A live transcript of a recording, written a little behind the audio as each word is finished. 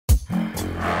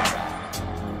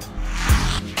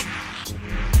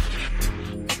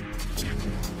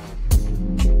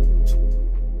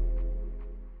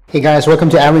Hey guys, welcome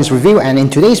to Aaron's review, and in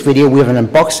today's video we have an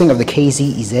unboxing of the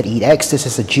KZ Zex. This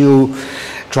is a dual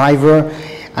driver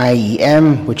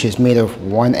IEM, which is made of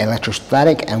one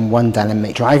electrostatic and one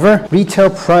dynamic driver. Retail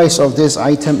price of this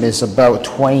item is about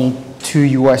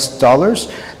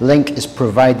 $22. Link is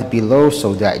provided below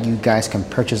so that you guys can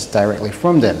purchase directly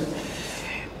from them.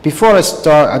 Before I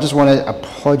start, I just want to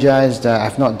apologize that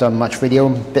I've not done much video.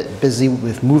 I'm a bit busy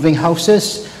with moving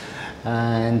houses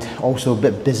and also a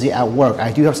bit busy at work.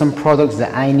 I do have some products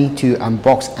that I need to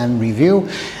unbox and review.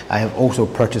 I have also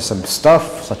purchased some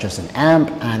stuff such as an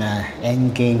amp and an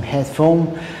endgame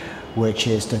headphone, which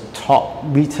is the top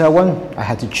retail one. I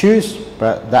had to choose,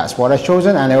 but that's what I've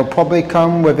chosen, and it will probably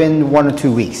come within 1 or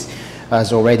 2 weeks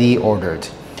as already ordered.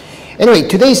 Anyway,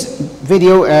 today's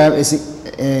video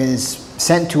is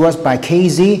sent to us by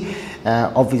KZ.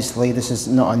 Obviously this is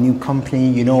not a new company,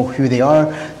 you know who they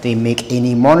are. They make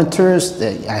any monitors.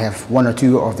 I have 1 or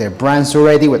 2 of their brands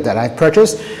already that I've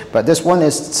purchased, but this one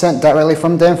is sent directly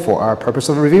from them for our purpose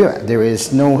of review. There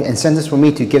is no incentives for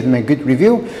me to give them a good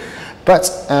review, but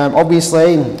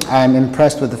obviously I'm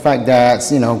impressed with the fact that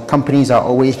companies are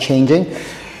always changing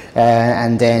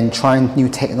and then trying new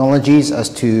technologies as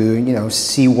to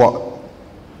see what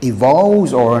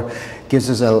evolves or gives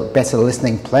us a better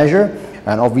listening pleasure.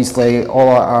 And obviously all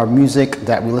our music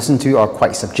that we listen to are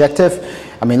quite subjective.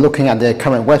 I mean, looking at the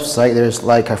current website, there's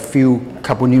like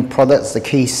couple new products, the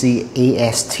KZ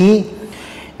AST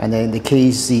and then the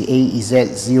KZ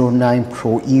AEZ09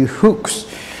 Pro E hooks.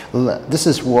 This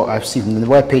is what I've seen on the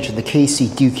webpage of the KZ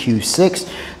DQ6.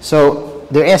 So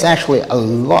there is actually a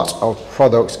lot of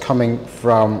products coming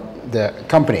from the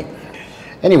company.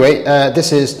 Anyway,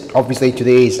 this is obviously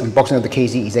today's unboxing of the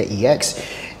KZ Zex.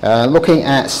 Looking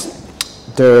at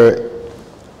the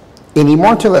INI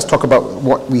monitor, let's talk about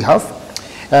what we have.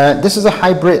 This is a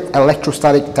hybrid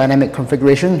electrostatic dynamic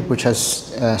configuration which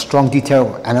has strong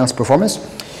detail analysis performance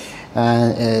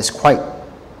and is quite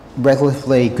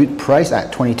relatively good price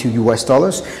at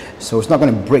 $22. So it's not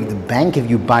going to break the bank if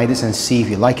you buy this and see if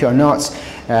you like it or not.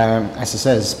 As I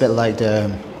said, it's a bit like the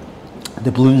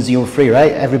Balloon 03,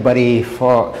 right? Everybody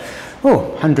for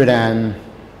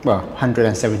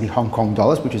 170 Hong Kong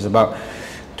dollars, which is about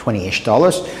 $20-ish.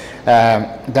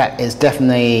 That is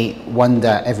definitely one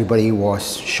that everybody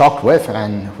was shocked with,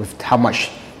 and with how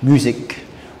much music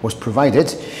was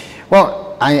provided.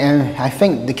 Well, I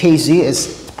think the KZ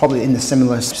is probably in the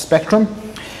similar spectrum.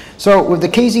 So with the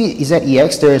KZ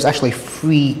Zex, there is actually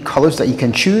 3 colors that you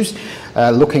can choose.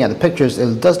 Looking at the pictures,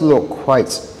 it does look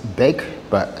quite big,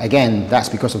 but again, that's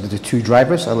because of the 2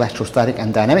 drivers, electrostatic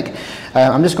and dynamic.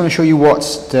 I'm just going to show you what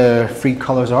the 3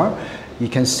 colors are. You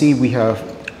can see we have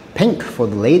pink for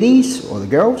the ladies or the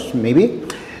girls, maybe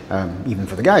even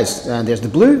for the guys. There's the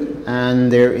blue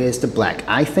and there is the black.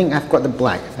 I think I've got the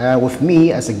black. With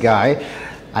me as a guy,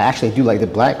 I actually do like the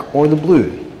black or the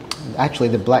blue. Actually,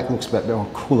 the black looks a bit more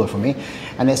cooler for me,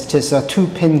 and it's just a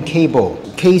 2-pin cable.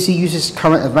 KZ uses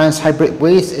current advanced hybrid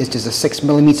ways. It's just a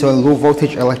 6mm low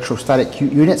voltage electrostatic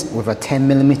unit with a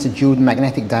 10mm dual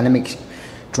magnetic dynamic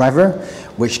driver,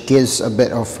 which gives a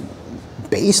bit of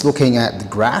base. Looking at the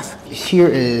graph, here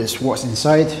is what's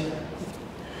inside.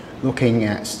 Looking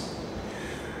at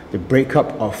the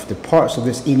breakup of the parts of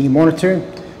this INI monitor.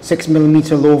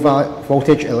 6mm low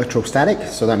voltage electrostatic,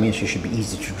 so that means you should be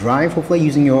easy to drive, hopefully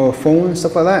using your phone and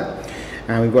stuff like that.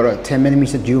 And we've got a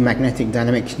 10mm dual magnetic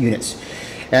dynamic units.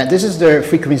 This is the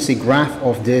frequency graph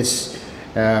of this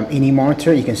INI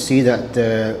monitor. You can see that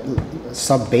the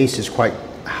sub bass is quite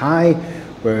high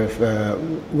with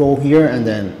roll here, and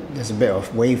then there's a bit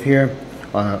of wave here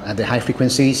at the high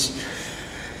frequencies.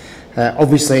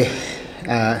 Obviously,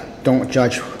 don't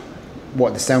judge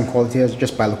what the sound quality is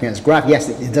just by looking at this graph. Yes,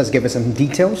 it does give us some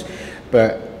details,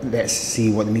 but let's see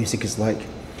what the music is like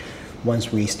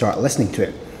once we start listening to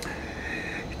it.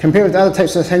 Compared with other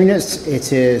types of sound units,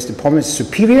 the performance is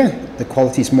superior, the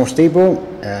quality is more stable,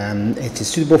 it is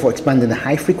suitable for expanding the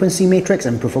high frequency matrix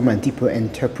and performing a deeper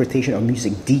interpretation of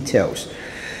music details.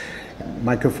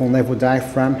 Microphone level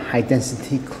diaphragm, high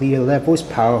density clear levels,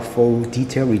 powerful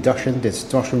detail reduction,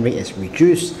 distortion rate is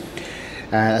reduced.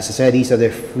 As I said, these are the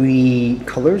 3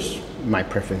 colors. My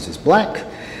preference is black.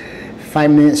 5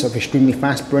 minutes of extremely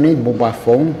fast burning mobile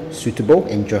phone, suitable.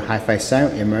 Enjoy hi-fi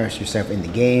sound, immerse yourself in the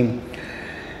game.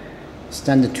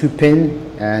 Standard 2-pin,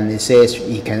 and it says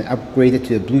you can upgrade it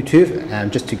to the Bluetooth.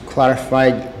 And just to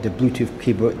clarify, the Bluetooth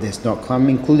keyboard does not come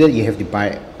included. You have to buy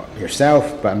it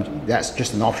yourself, but that's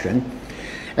just an option.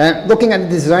 Looking at the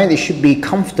design, it should be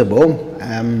comfortable.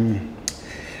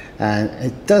 And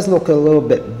it does look a little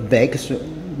bit big, so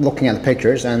looking at the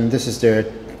pictures, and this is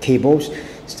the cables.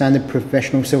 standard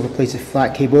professional silver-plated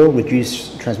flat cable,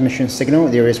 reduced transmission signal.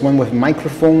 There is one with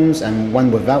microphones and one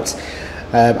without.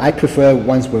 I prefer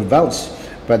ones without,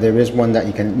 but there is one that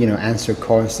you can, answer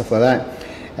calls and stuff like that.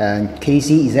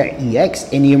 KZ Zex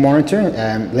IEM monitor,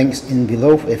 links in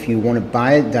below if you want to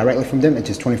buy it directly from them. It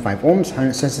is 25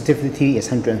 ohms, sensitivity is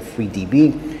 103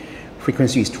 dB,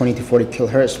 frequency is 20 to 40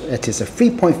 kilohertz. It is a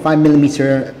 3.5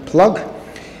 millimeter plug,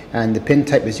 and the pin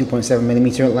type is 0.7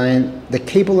 millimeter line. The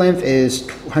cable length is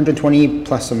 120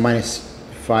 plus or minus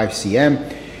 5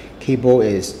 cm. Cable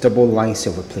is double line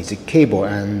silver plated cable,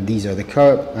 and these are the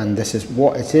color, and this is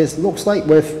what it is. Looks like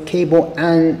with cable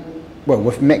and, well,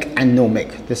 with mic and no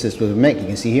mic. This is with mic, you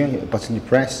can see here, a button to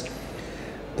press.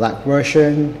 Black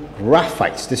version,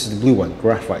 graphites, this is the blue one,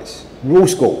 graphites,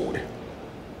 rose gold.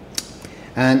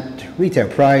 And retail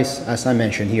price, as I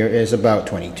mentioned here, is about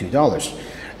 $22.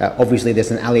 Obviously there's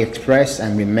an AliExpress,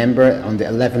 and remember on the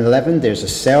 11/11 there's a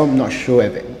sale. I'm not sure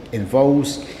if it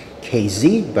involves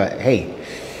KZ, but hey,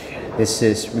 this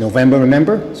is November,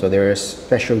 remember, so there are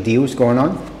special deals going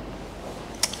on.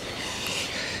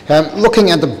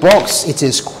 Looking at the box, it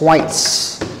is quite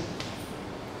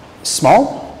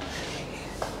small,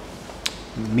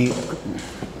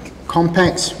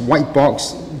 compact, white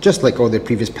box, just like all the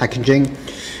previous packaging.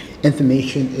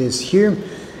 Information is here.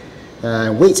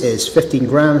 Weight is 15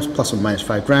 grams plus or minus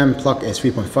 5 grams. Plug is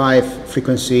 3.5.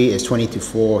 Frequency is 20 to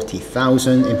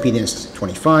 40,000. Impedance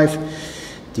 25.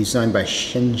 Designed by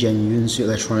Shenzhen Yunsu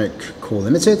Electronic Co.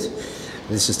 Limited.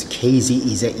 This is the KZ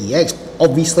Zex.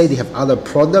 Obviously, they have other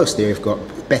products. They've got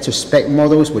better spec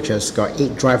models, which has got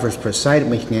 8 drivers per side,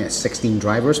 making it 16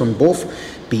 drivers on both,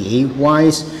 BA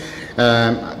wise.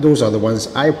 Those are the ones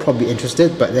I'm probably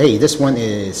interested, but hey, this one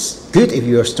is good if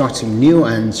you're starting new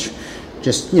and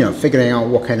just figuring out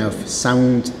what kind of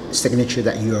sound signature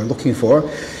that you are looking for.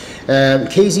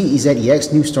 KZ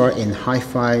Zex, new start in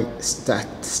hi-fi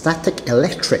static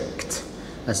electric,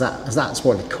 as that's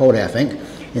what they call it, I think,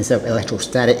 instead of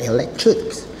electrostatic electric.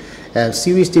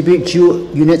 Series debut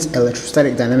dual unit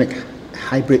electrostatic dynamic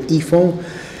hybrid earphone.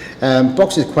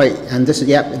 Box is quite, and this is,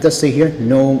 yeah, it does say here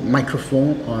no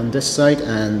microphone on this side,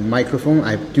 and microphone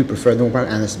I do prefer no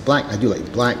microphone, and it's black. I do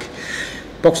like black.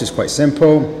 Box is quite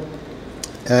simple.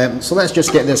 So let's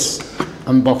just get this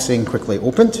unboxing quickly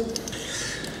opened.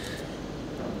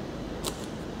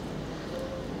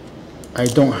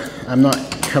 I'm not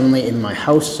currently in my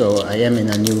house, so I am in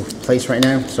a new place right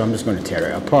now, so I'm just going to tear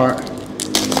it apart.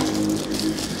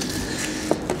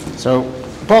 So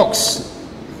box,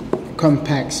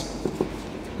 compact,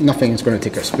 nothing's going to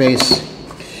take up space.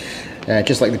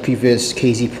 Just like the previous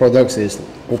KZ products, is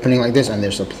opening like this, and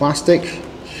there's a plastic.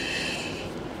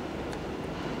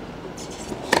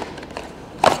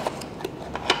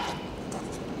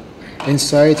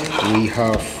 Inside we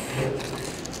have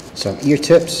some ear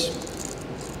tips.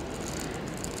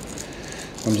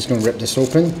 I'm just going to rip this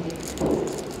open.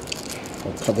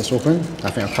 I'll cut this open.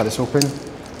 I think I'll cut this open.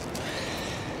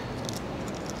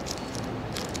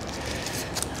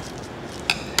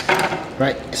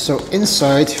 Right, so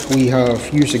inside we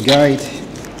have user guide,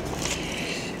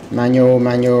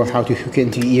 manual how to hook it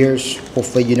into your ears.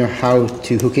 Hopefully you know how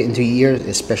to hook it into your ears,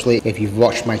 especially if you've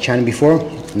watched my channel before.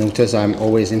 Notice I'm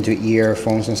always into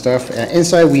earphones and stuff.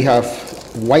 Inside we have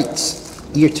white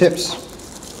ear tips,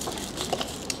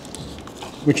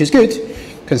 which is good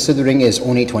considering it's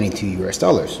only $22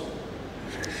 US.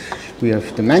 We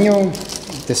have the manual.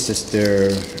 This is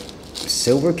the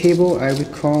silver cable, I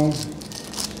recall.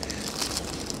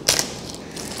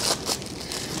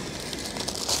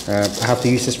 I have to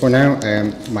use this for now.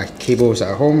 My cable is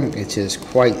at home. It is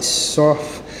quite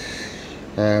soft.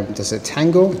 Does it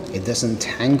tangle? It doesn't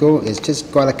tangle. It's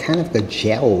just got a kind of a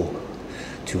gel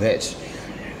to it.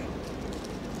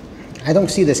 I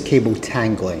don't see this cable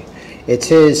tangling.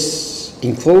 It is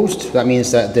enclosed. That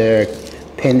means that the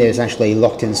pin is actually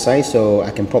locked inside, so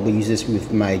I can probably use this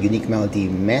with my Unique Melody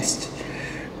Mest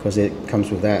because it comes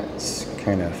with that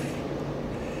kind of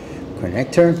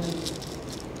connector.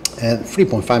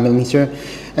 3.5 millimeter.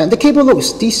 And the cable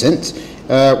looks decent.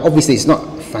 Obviously it's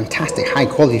not fantastic high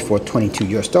quality for $22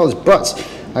 US, but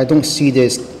I don't see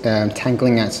this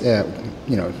tangling at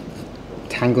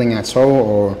tangling at all,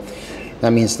 or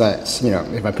that means that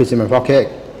if I put it in my pocket,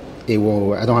 it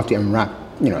will, I don't have to unwrap,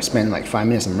 spend like 5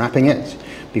 minutes unwrapping it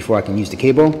before I can use the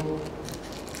cable.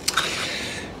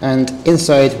 And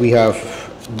inside we have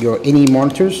your INI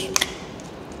monitors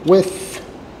with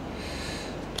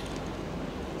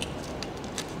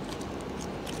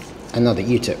another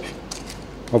ear tip.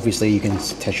 Obviously you can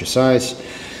test your size.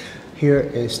 Here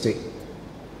is the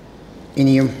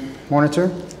IEM monitor.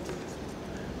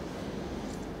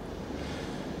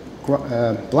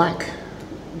 black.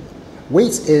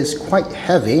 Weight is quite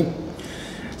heavy,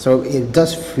 so it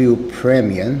does feel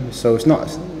premium. So it's not,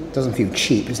 doesn't feel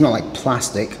cheap. It's not like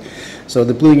plastic. So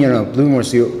the blue, blue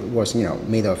was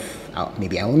made of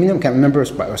maybe aluminum. Can't remember,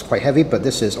 but it was quite heavy. But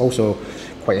this is also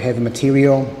quite a heavy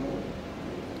material.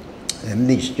 And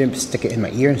let me just stick it in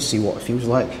my ear and see what it feels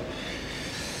like.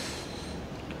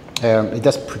 It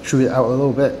does protrude out a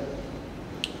little bit.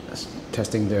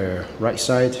 Testing the right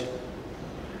side.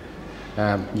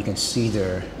 You can see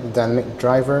the dynamic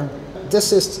driver.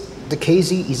 This is the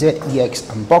KZ Zex EX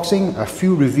unboxing. A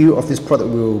full review of this product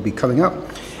will be coming up.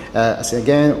 So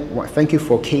again, thank you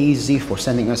for KZ for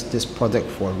sending us this product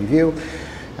for review,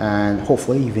 and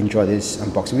hopefully you've enjoyed this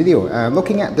unboxing video.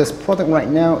 Looking at this product right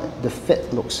now, the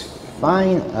fit looks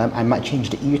fine. I might change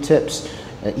the ear tips.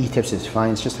 Ear tips is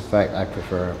fine. It's just the fact I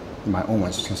prefer my own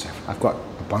ones since I've got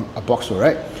a box for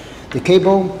it. The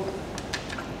cable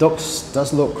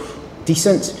does look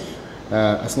decent,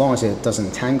 as long as it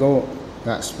doesn't tangle.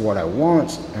 That's what I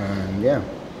want. And yeah,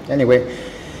 anyway,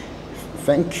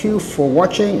 thank you for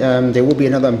watching. There will be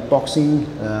another unboxing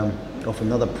of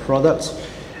another product,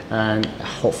 and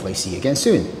hopefully see you again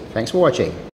soon. Thanks for watching.